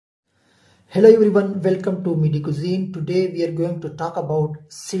Hello everyone, welcome to Medicuisine. Today we are going to talk about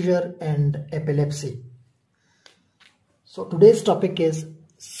seizure and epilepsy. So today's topic is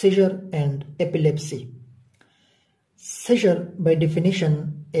seizure and epilepsy. Seizure by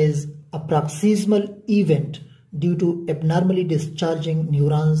definition is a paroxysmal event due to abnormally discharging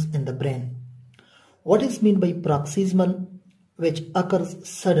neurons in the brain. What is meant by paroxysmal? Which occurs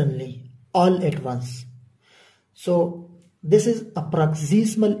suddenly, all at once. So this is a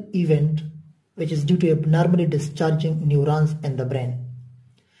paroxysmal event which is due to abnormally discharging neurons in the brain.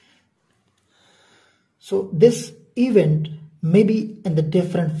 So this event may be in the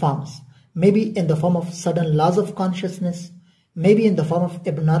different forms, maybe in the form of sudden loss of consciousness, maybe in the form of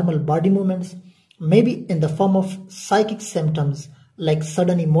abnormal body movements, maybe in the form of psychic symptoms like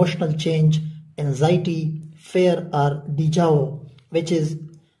sudden emotional change, anxiety, fear, or déjà vu, which is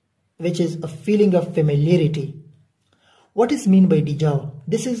a feeling of familiarity. What is meant by déjà vu?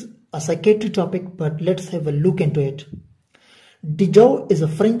 This is a psychiatric topic, but let's have a look into it. Déjà vu is a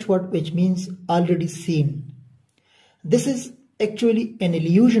French word which means already seen. This is actually an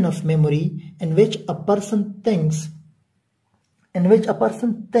illusion of memory in which a person thinks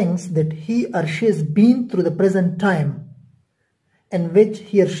that he or she has been through the present time in which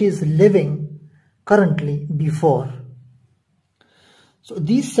he or she is living currently before. So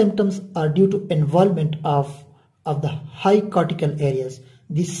these symptoms are due to involvement of the high cortical areas.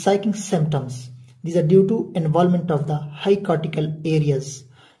 These psychic symptoms, these are due to involvement of the high cortical areas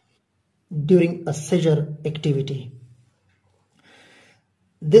during a seizure activity.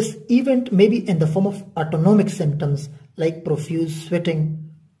 This event may be in the form of autonomic symptoms like profuse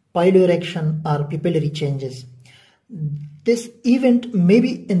sweating, piloerection, or pupillary changes. This event may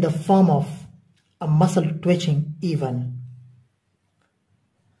be in the form of a muscle twitching even.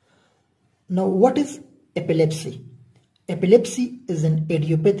 Now, what is epilepsy? Epilepsy is an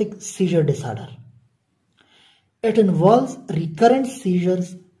idiopathic seizure disorder. It involves recurrent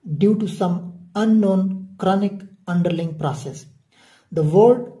seizures due to some unknown chronic underlying process. The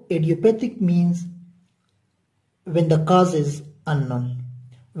word idiopathic means when the cause is unknown.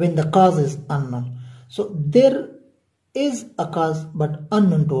 When the cause is unknown. So there is a cause but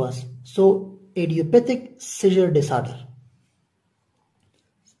unknown to us. So idiopathic seizure disorder.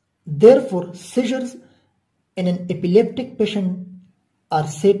 Therefore, seizures in an epileptic patient are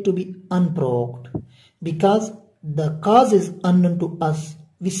said to be unprovoked. Because the cause is unknown to us,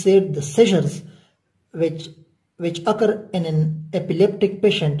 we said the seizures which occur in an epileptic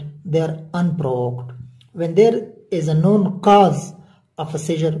patient, they are unprovoked. When there is a known cause of a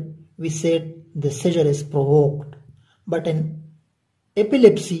seizure, we said the seizure is provoked. But in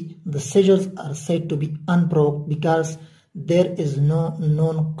epilepsy, the seizures are said to be unprovoked because there is no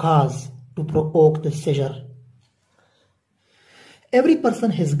known cause to provoke the seizure. Every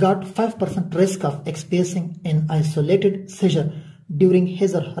person has got 5% risk of experiencing an isolated seizure during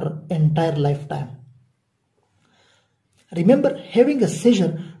his or her entire lifetime. Remember, having a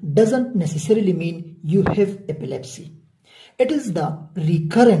seizure doesn't necessarily mean you have epilepsy. It is the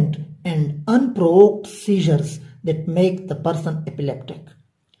recurrent and unprovoked seizures that make the person epileptic.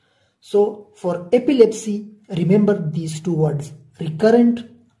 So, for epilepsy, remember these two words: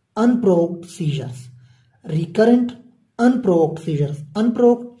 recurrent, unprovoked seizures. Recurrent, unprovoked seizures.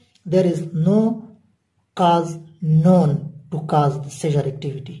 Unprovoked, there is no cause known to cause the seizure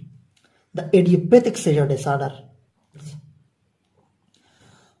activity. The idiopathic seizure disorder.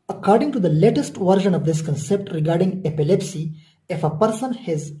 According to the latest version of this concept regarding epilepsy, if a person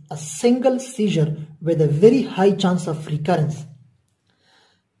has a single seizure with a very high chance of recurrence,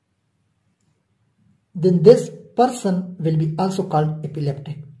 then this person will be also called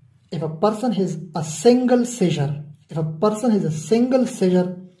epileptic. If a person has a single seizure,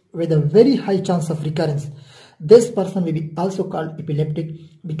 with a very high chance of recurrence, this person will be also called epileptic,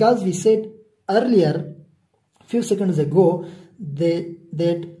 because we said earlier, few seconds ago,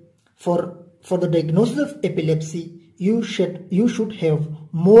 that for the diagnosis of epilepsy, you should have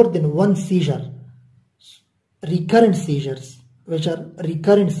more than one seizure, recurrent seizures, which are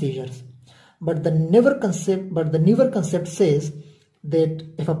recurrent seizures. But the newer concept says that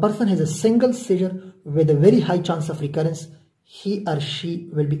if a person has a single seizure with a very high chance of recurrence, he or she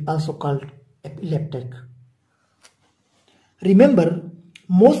will be also called epileptic. Remember,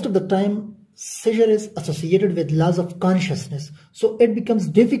 most of the time seizure is associated with loss of consciousness, so it becomes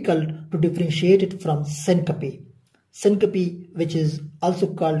difficult to differentiate it from syncope. Syncope, which is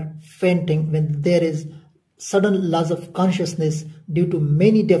also called fainting, when there is sudden loss of consciousness due to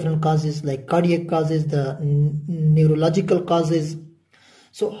many different causes like cardiac causes, the neurological causes.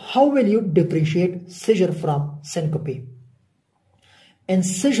 So how will you differentiate seizure from syncope? In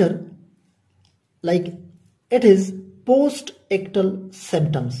seizure, like it is post-ictal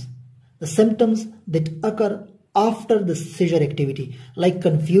symptoms, the symptoms that occur after the seizure activity, like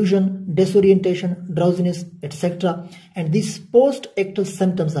confusion, disorientation, drowsiness, etc. And these post-ictal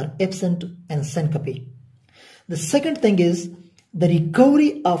symptoms are absent in syncope. The second thing is the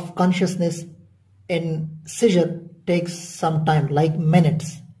recovery of consciousness in seizure takes some time, like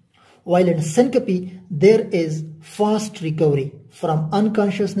minutes, while in syncope there is fast recovery from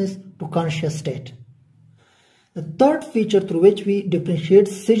unconsciousness to conscious state. The third feature through which we differentiate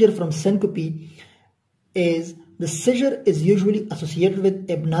seizure from syncope is the seizure is usually associated with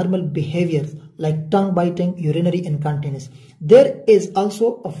abnormal behaviors like tongue biting, urinary incontinence. There is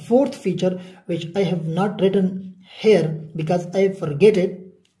also a fourth feature which I have not written here because I forget it.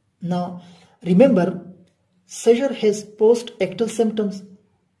 Now remember, seizure has post-ictal symptoms.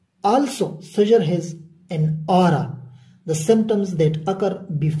 Also, seizure has an aura, the symptoms that occur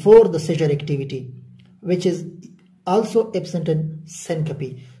before the seizure activity, which is also absent in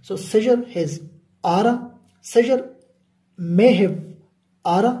syncope. So seizure has aura, seizure may have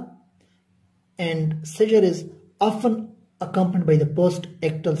aura, and seizure is often accompanied by the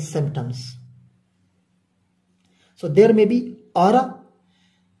post-ictal symptoms. So there may be aura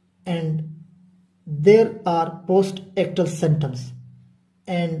and there are post-ictal symptoms,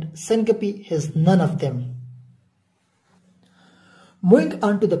 and syncope has none of them. Moving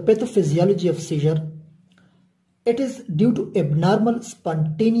on to the pathophysiology of seizure, it is due to abnormal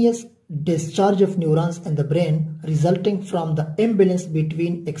spontaneous discharge of neurons in the brain resulting from the imbalance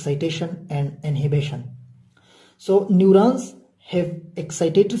between excitation and inhibition. So neurons have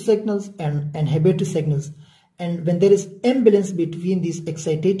excitatory signals and inhibitory signals, and when there is imbalance between these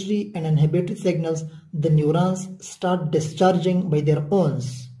excitatory and inhibitory signals, the neurons start discharging by their own,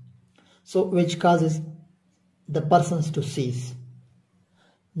 so which causes the persons to seize.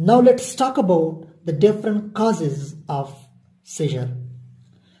 Now let's talk about the different causes of seizure.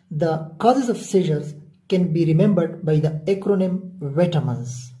 The causes of seizures can be remembered by the acronym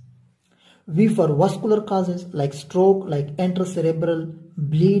vitamins. V for vascular causes like stroke, like intracerebral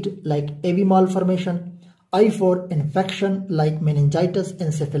bleed, like AV malformation. I for infection like meningitis,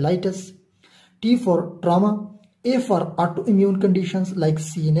 encephalitis. T for trauma. A for autoimmune conditions like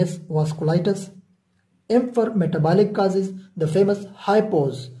CNS vasculitis. M for metabolic causes, the famous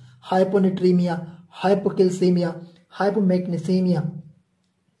hypos, hyponatremia, hypocalcemia, hypomagnesemia,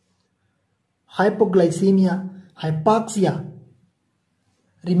 hypoglycemia, hypoxia.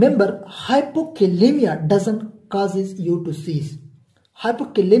 Remember, hypokalemia doesn't cause you to seize.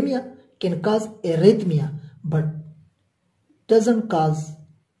 Hypokalemia can cause arrhythmia but doesn't cause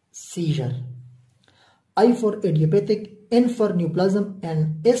seizure. I for idiopathic, N for neoplasm,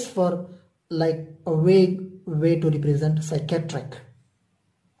 and S for like a vague way to represent psychiatric.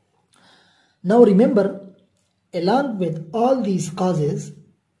 Now remember, along with all these causes,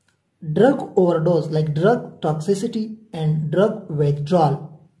 drug overdose like drug toxicity and drug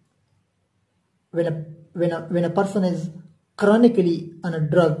withdrawal, when a person is chronically on a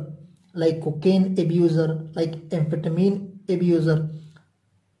drug like cocaine abuser, like amphetamine abuser,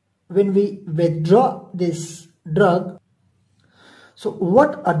 when we withdraw this drug, so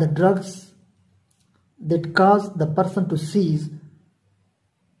what are the drugs that cause the person to seize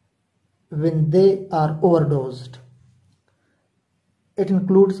when they are overdosed? It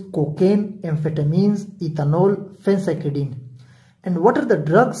includes cocaine, amphetamines, ethanol, phencyclidine. And what are the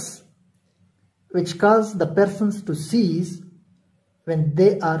drugs which cause the persons to seize when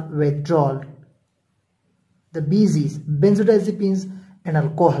they are withdrawn? The BZs, benzodiazepines, and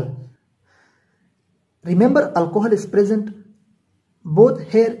alcohol. Remember, alcohol is present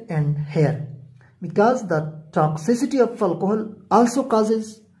both here and here because the toxicity of alcohol also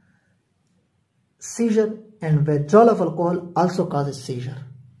causes seizure and withdrawal of alcohol also causes seizure.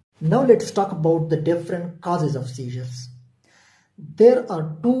 Now let's talk about the different causes of seizures. There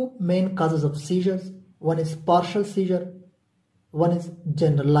are two main causes of seizures. One is partial seizure, one is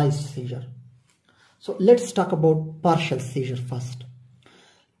generalized seizure. So let's talk about partial seizure first.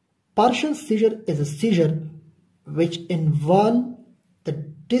 Partial seizure is a seizure which involves the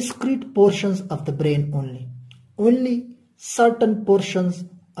discrete portions of the brain only. Only certain portions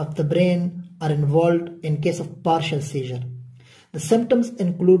of the brain are involved in case of partial seizure. The symptoms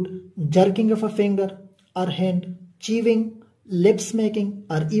include jerking of a finger or hand, chewing, lip smacking,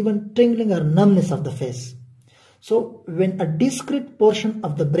 or even tingling or numbness of the face. So when a discrete portion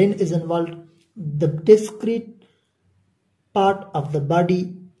of the brain is involved, the discrete part of the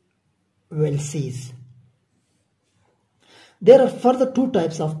body will seize. There are further two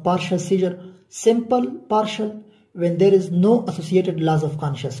types of partial seizure: simple partial, when there is no associated loss of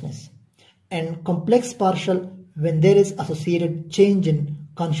consciousness, and complex partial when there is associated change in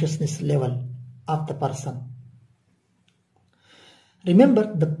consciousness level of the person.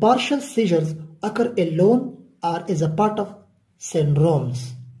 Remember, the partial seizures occur alone or as a part of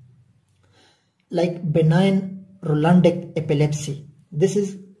syndromes like benign Rolandic epilepsy. This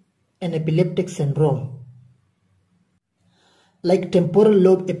is an epileptic syndrome. Like temporal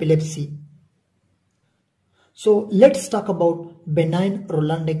lobe epilepsy. So let's talk about benign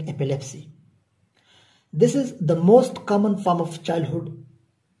Rolandic epilepsy. This is the most common form of childhood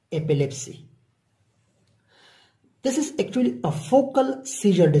epilepsy. This is actually a focal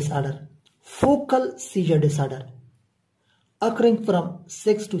seizure disorder. Focal seizure disorder occurring from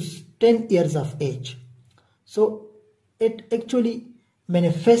 6 to 10 years of age. So it actually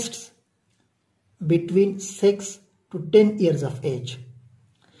manifests between 6 to 10 years of age.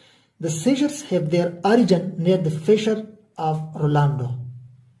 The seizures have their origin near the fissure of Rolando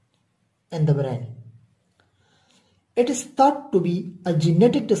in the brain. It is thought to be a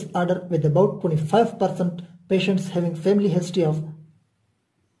genetic disorder with about 25% patients having family history of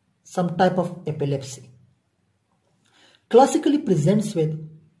some type of epilepsy. Classically presents with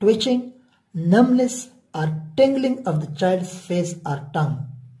twitching, numbness or tingling of the child's face or tongue.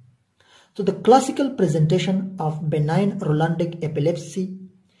 So the classical presentation of benign Rolandic epilepsy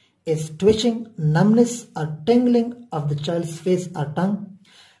is twitching, numbness or tingling of the child's face or tongue,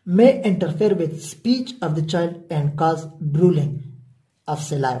 may interfere with speech of the child and cause drooling of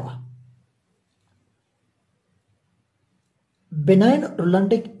saliva. Benign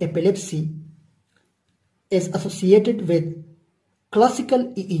Rolandic epilepsy is associated with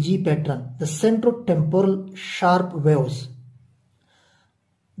classical EEG pattern, the centrotemporal sharp waves.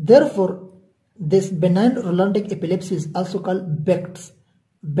 Therefore, this benign Rolandic epilepsy is also called BECTS,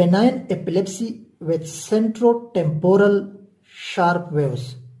 benign epilepsy with centrotemporal sharp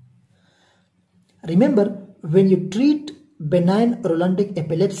waves. Remember, when you treat benign Rolandic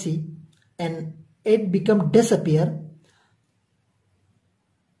epilepsy and it disappear,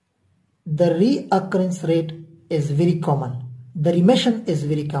 the reoccurrence rate is very common. The remission is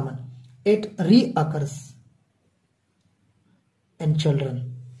very common. It reoccurs in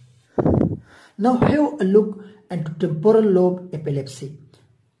children. Now have a look into temporal lobe epilepsy.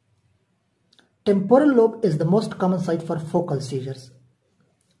 Temporal lobe is the most common site for focal seizures.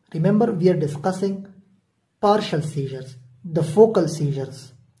 Remember, we are discussing partial seizures, the focal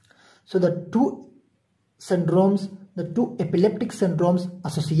seizures. So the two syndromes, the two epileptic syndromes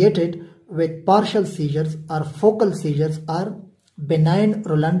associated with partial seizures or focal seizures are benign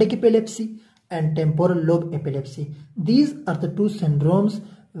Rolandic epilepsy and temporal lobe epilepsy. These are the two syndromes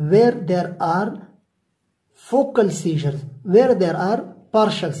where there are focal seizures, where there are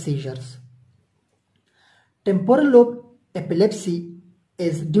partial seizures. Temporal lobe epilepsy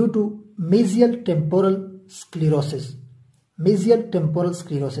is due to mesial temporal sclerosis. Mesial temporal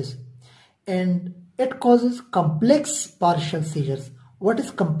sclerosis. And it causes complex partial seizures. What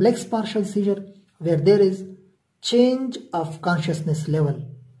is complex partial seizure? Where there is change of consciousness level.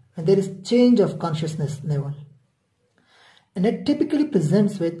 And there is change of consciousness level. And it typically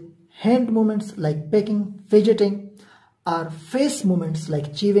presents with hand movements like pecking, fidgeting, or face movements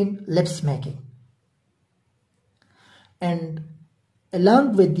like chewing, lip smacking. And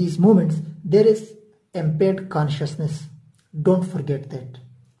along with these movements, there is impaired consciousness. Don't forget that.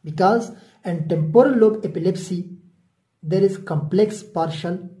 Because in temporal lobe epilepsy, there is complex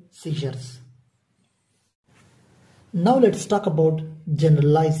partial seizures. Now let's talk about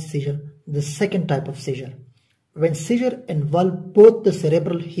generalized seizure, the second type of seizure. When seizure involve both the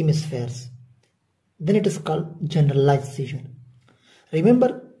cerebral hemispheres, then it is called generalized seizure.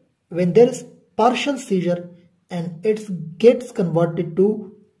 Remember, when there is partial seizure and it gets converted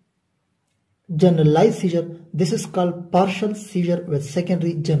to generalized seizure, this is called partial seizure with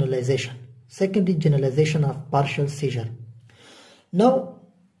secondary generalization. Secondary generalization of partial seizure. Now,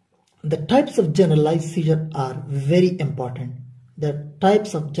 the types of generalized seizure are very important. The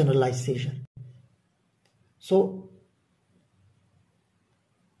types of generalized seizure. So,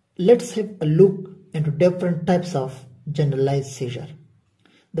 let's have a look into different types of generalized seizure.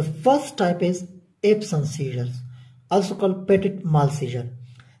 The first type is absence seizures, also called petit mal seizure.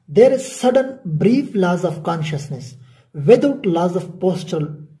 There is sudden brief loss of consciousness without loss of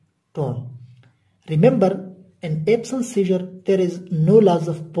postural tone. Remember, in absence seizure, there is no loss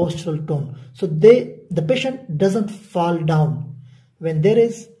of postural tone. So the patient doesn't fall down. When there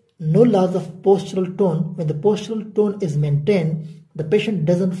is no loss of postural tone, when the postural tone is maintained, the patient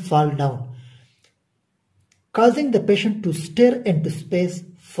doesn't fall down, causing the patient to stare into space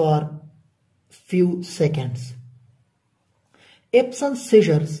for few seconds. Absence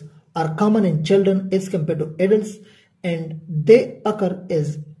seizures are common in children as compared to adults, and they occur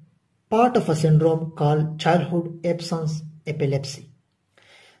as part of a syndrome called childhood absence epilepsy.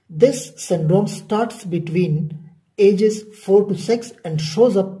 This syndrome starts between ages 4 to 6 and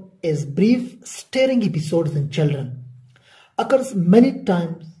shows up as brief staring episodes in children. Occurs many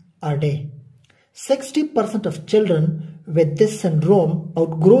times a day. 60% of children with this syndrome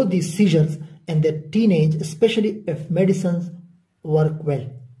outgrow these seizures in their teenage, especially if medicines work well.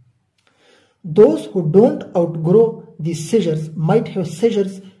 Those who don't outgrow these seizures might have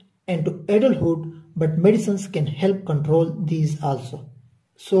seizures into adulthood, but medicines can help control these also.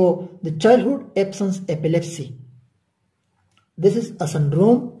 So the childhood absence epilepsy. This is a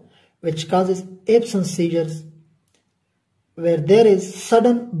syndrome which causes absence seizures where there is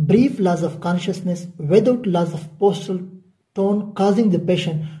sudden brief loss of consciousness without loss of postural tone, causing the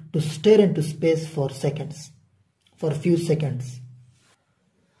patient to stare into space for a few seconds.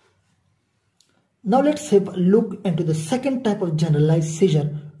 Now let's have a look into the second type of generalized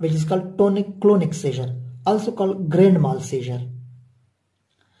seizure, which is called Tonic-Clonic seizure, also called grand mal seizure.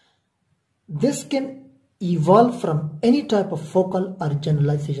 This can evolve from any type of focal or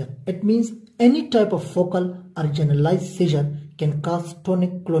generalized seizure. It means any type of focal or generalized seizure can cause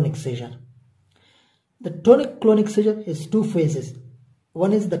tonic-clonic seizure. The tonic-clonic seizure has two phases.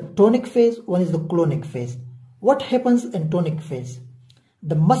 One is the tonic phase, one is the clonic phase. What happens in tonic phase?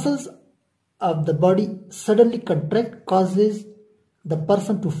 The muscles of the body suddenly contract, causes the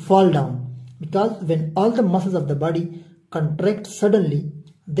person to fall down, because when all the muscles of the body contract suddenly,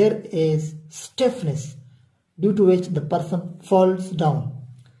 there is stiffness due to which the person falls down.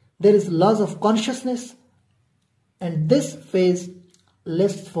 There is loss of consciousness, and this phase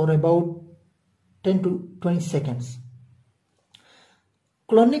lasts for about 10 to 20 seconds.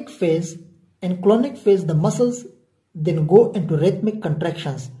 Clonic phase. In clonic phase, the muscles then go into rhythmic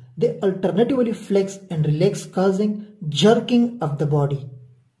contractions. They alternatively flex and relax, causing jerking of the body.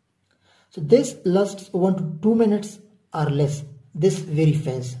 So this lasts 1 to 2 minutes or less. This very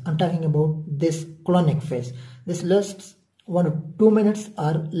phase, I'm talking about this clonic phase. This lasts 1 to 2 minutes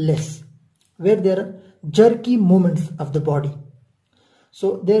or less, where there are jerky movements of the body.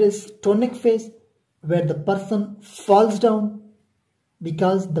 So there is tonic phase where the person falls down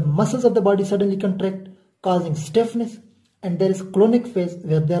because the muscles of the body suddenly contract, causing stiffness, and there is clonic phase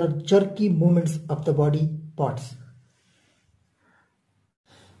where there are jerky movements of the body parts.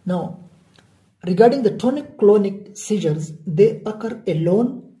 Now, regarding the tonic-clonic seizures, they occur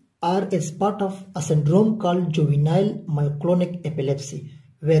alone or as part of a syndrome called juvenile myoclonic epilepsy,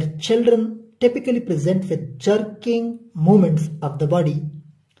 where children typically present with jerking movements of the body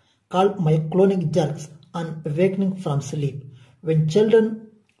called myoclonic jerks on awakening from sleep. When children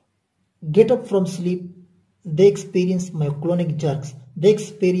get up from sleep, they experience myoclonic jerks. They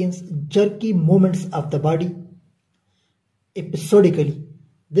experience jerky movements of the body episodically.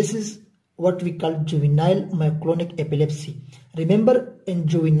 This is what we call juvenile myoclonic epilepsy. Remember, in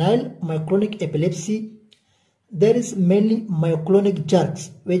juvenile myoclonic epilepsy, there is mainly myoclonic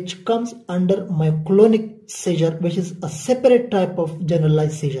jerks, which comes under myoclonic seizure, which is a separate type of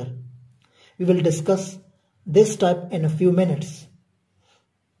generalized seizure. We will discuss this type in a few minutes.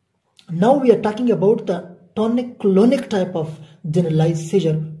 Now we are talking about the tonic-clonic type of generalized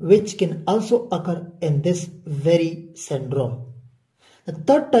seizure, which can also occur in this very syndrome. The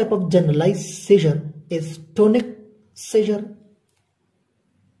third type of generalized seizure is tonic seizure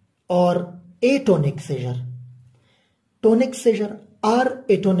or atonic seizure. Tonic seizure or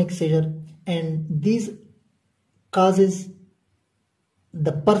atonic seizure, and these causes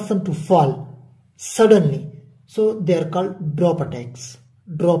the person to fall suddenly. So they are called drop attacks.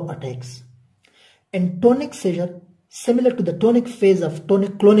 In tonic seizure, similar to the tonic phase of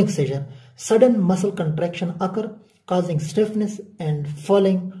tonic-clonic seizure, sudden muscle contraction occur, causing stiffness and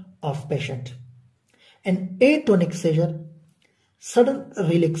falling of patient. In atonic seizure, sudden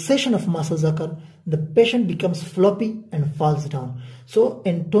relaxation of muscles occur, the patient becomes floppy and falls down. So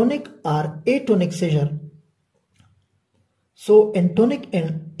in tonic or atonic seizure, in tonic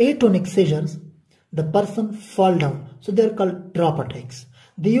and atonic seizures, the person fall down. So they are called drop attacks.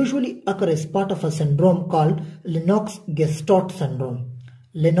 They usually occur as part of a syndrome called Lennox-Gastaut syndrome.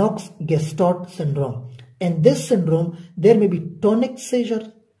 Lennox-Gastaut syndrome. In this syndrome, there may be tonic seizures,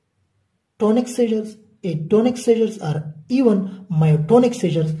 atonic seizures, or even myotonic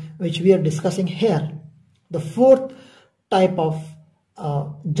seizures, which we are discussing here. The fourth type of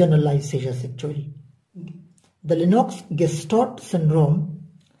generalized seizures actually. The Lennox-Gastaut syndrome,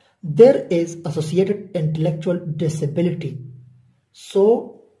 there is associated intellectual disability.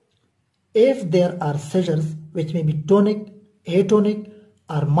 So, if there are seizures which may be tonic, atonic,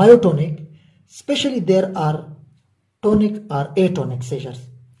 are myotonic, especially there are tonic or atonic seizures,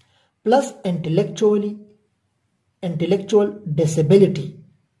 plus intellectual disability.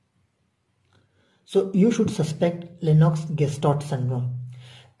 So you should suspect Lennox-Gastaut syndrome.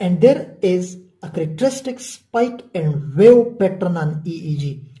 And there is a characteristic spike and wave pattern on EEG.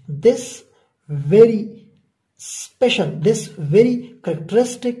 This very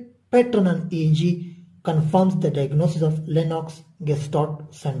characteristic pattern on EEG confirms the diagnosis of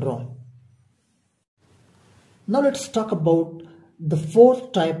Lennox-Gastaut syndrome. Now let's talk about the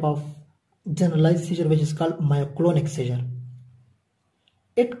fourth type of generalized seizure, which is called myoclonic seizure.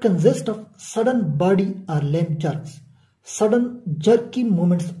 It consists of sudden body or limb jerks, sudden jerky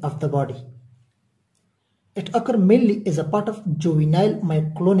movements of the body. It occurs mainly as a part of juvenile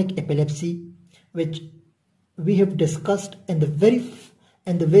myoclonic epilepsy, which we have discussed in the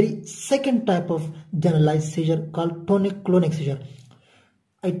very second type of generalized seizure called Tonic-Clonic seizure.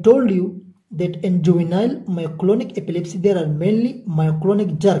 I told you that in juvenile myoclonic epilepsy there are mainly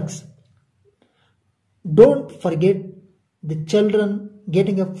myoclonic jerks. Don't forget the children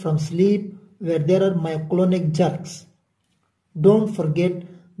getting up from sleep where there are myoclonic jerks. Don't forget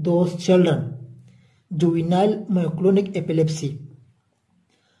those children. Juvenile myoclonic epilepsy.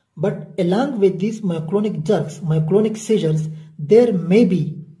 But along with these myoclonic jerks, myoclonic seizures, there may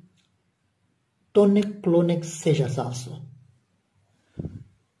be tonic-clonic seizures also.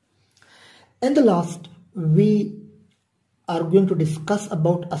 And the last, we are going to discuss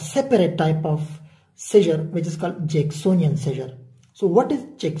about a separate type of seizure which is called Jacksonian seizure. So what is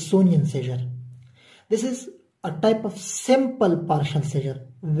Jacksonian seizure? This is a type of simple partial seizure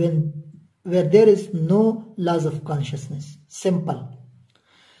where there is no loss of consciousness. Simple.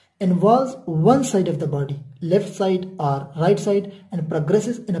 Involves one side of the body, left side or right side, and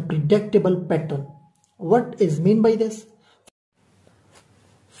progresses in a predictable pattern. What is meant by this?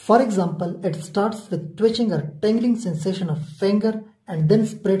 For example, it starts with twitching or tingling sensation of finger and then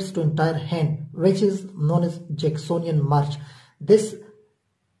spreads to entire hand, which is known as Jacksonian March. This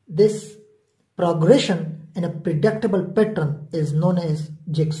progression in a predictable pattern is known as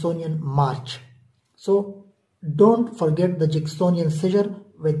Jacksonian March. So don't forget the Jacksonian seizure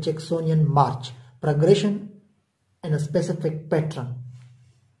with Jacksonian March, progression in a specific pattern.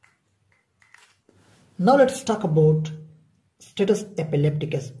 Now let's talk about status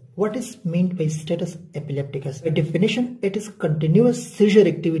epilepticus. What is meant by status epilepticus? By definition, it is continuous seizure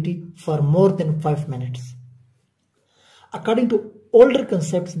activity for more than 5 minutes. According to older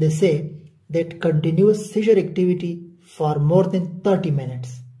concepts, they say that continuous seizure activity for more than 30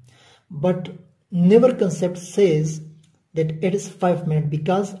 minutes. But newer concept says that it is 5 minutes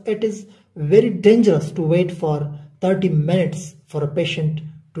because it is very dangerous to wait for 30 minutes for a patient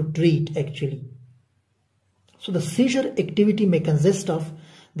to treat actually. So the seizure activity may consist of,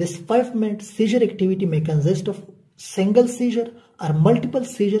 this 5-minute seizure activity may consist of single seizure or multiple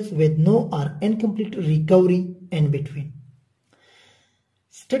seizures with no or incomplete recovery in between.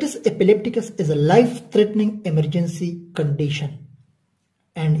 Status epilepticus is a life-threatening emergency condition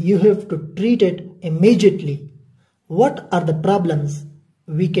and you have to treat it immediately. What are the problems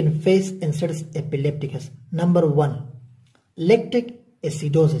we can face in status epilepticus? Number 1, lactic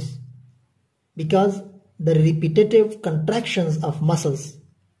acidosis, because the repetitive contractions of muscles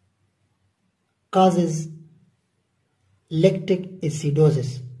causes lactic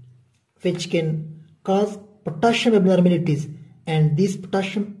acidosis, which can cause potassium abnormalities, and these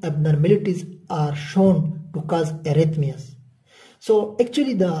potassium abnormalities are shown to cause arrhythmias. So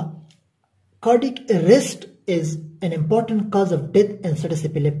actually the cardiac arrest is an important cause of death in status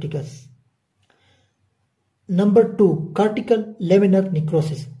epilepticus. Number 2, cortical laminar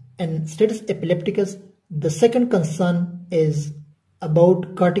necrosis. In status epilepticus, the second concern is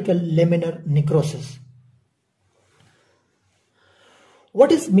about cortical laminar necrosis.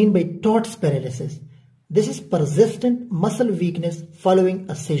 What is meant by Todd's paralysis? This is persistent muscle weakness following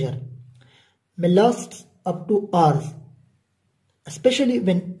a seizure. May last up to hours. Especially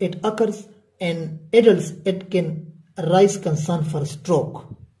when it occurs in adults, it can arise concern for stroke.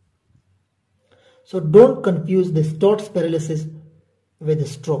 So don't confuse this Todd's paralysis with a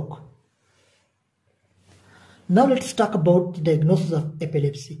stroke. Now let's talk about the diagnosis of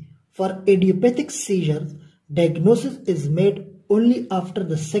epilepsy. For idiopathic seizures, diagnosis is made only after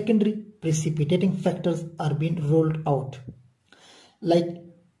the secondary precipitating factors are being ruled out. Like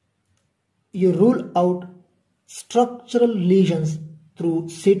you rule out structural lesions through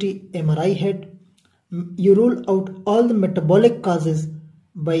CT MRI head. You rule out all the metabolic causes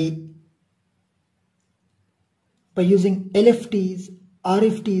by using LFTs,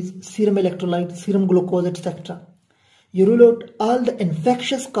 RFTs, serum electrolytes, serum glucose, etc. You rule out all the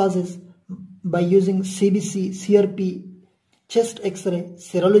infectious causes by using CBC, CRP, chest X-ray,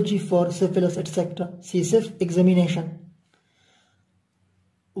 serology for syphilis, etc., CSF examination.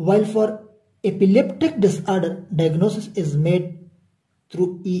 While for epileptic disorder, diagnosis is made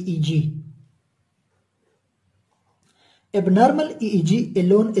through EEG. Abnormal EEG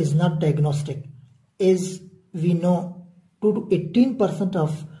alone is not diagnostic. As we know, 2 to 18%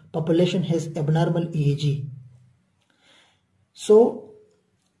 of population has abnormal EEG. So,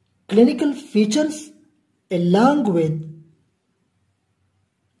 clinical features along with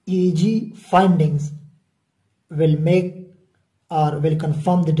EEG findings will make or will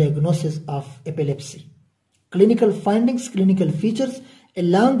confirm the diagnosis of epilepsy. Clinical findings, clinical features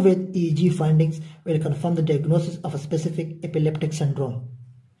along with EEG findings will confirm the diagnosis of a specific epileptic syndrome.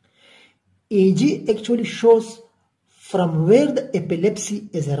 EEG actually shows from where the epilepsy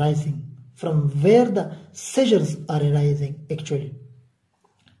is arising, from where the seizures are arising actually.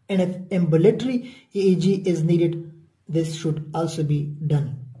 And if ambulatory EEG is needed, this should also be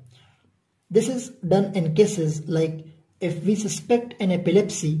done. This is done in cases like if we suspect an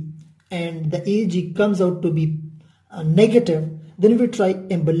epilepsy and the EEG comes out to be negative, then we try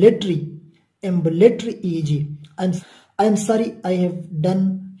ambulatory EEG. I'm sorry, I have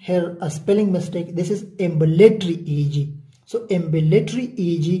done here a spelling mistake. This is ambulatory EEG. So ambulatory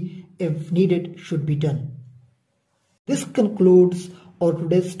EEG, if needed, should be done. This concludes our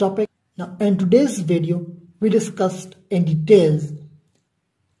today's topic. Now, in today's video, we discussed in details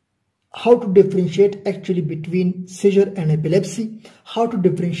how to differentiate actually between seizure and epilepsy, how to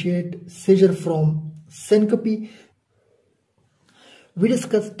differentiate seizure from syncope. We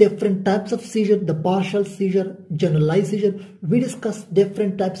discussed different types of seizure, the partial seizure, generalized seizure. We discussed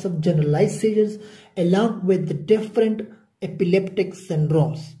different types of generalized seizures along with the different epileptic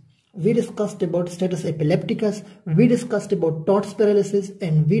syndromes. We discussed about status epilepticus, we discussed about Todd's paralysis,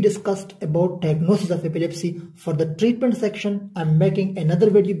 and we discussed about diagnosis of epilepsy. For the treatment section, I'm making another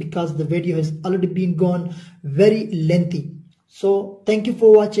video because the video has already been gone very lengthy. So thank you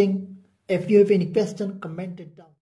for watching. If you have any question, comment it down.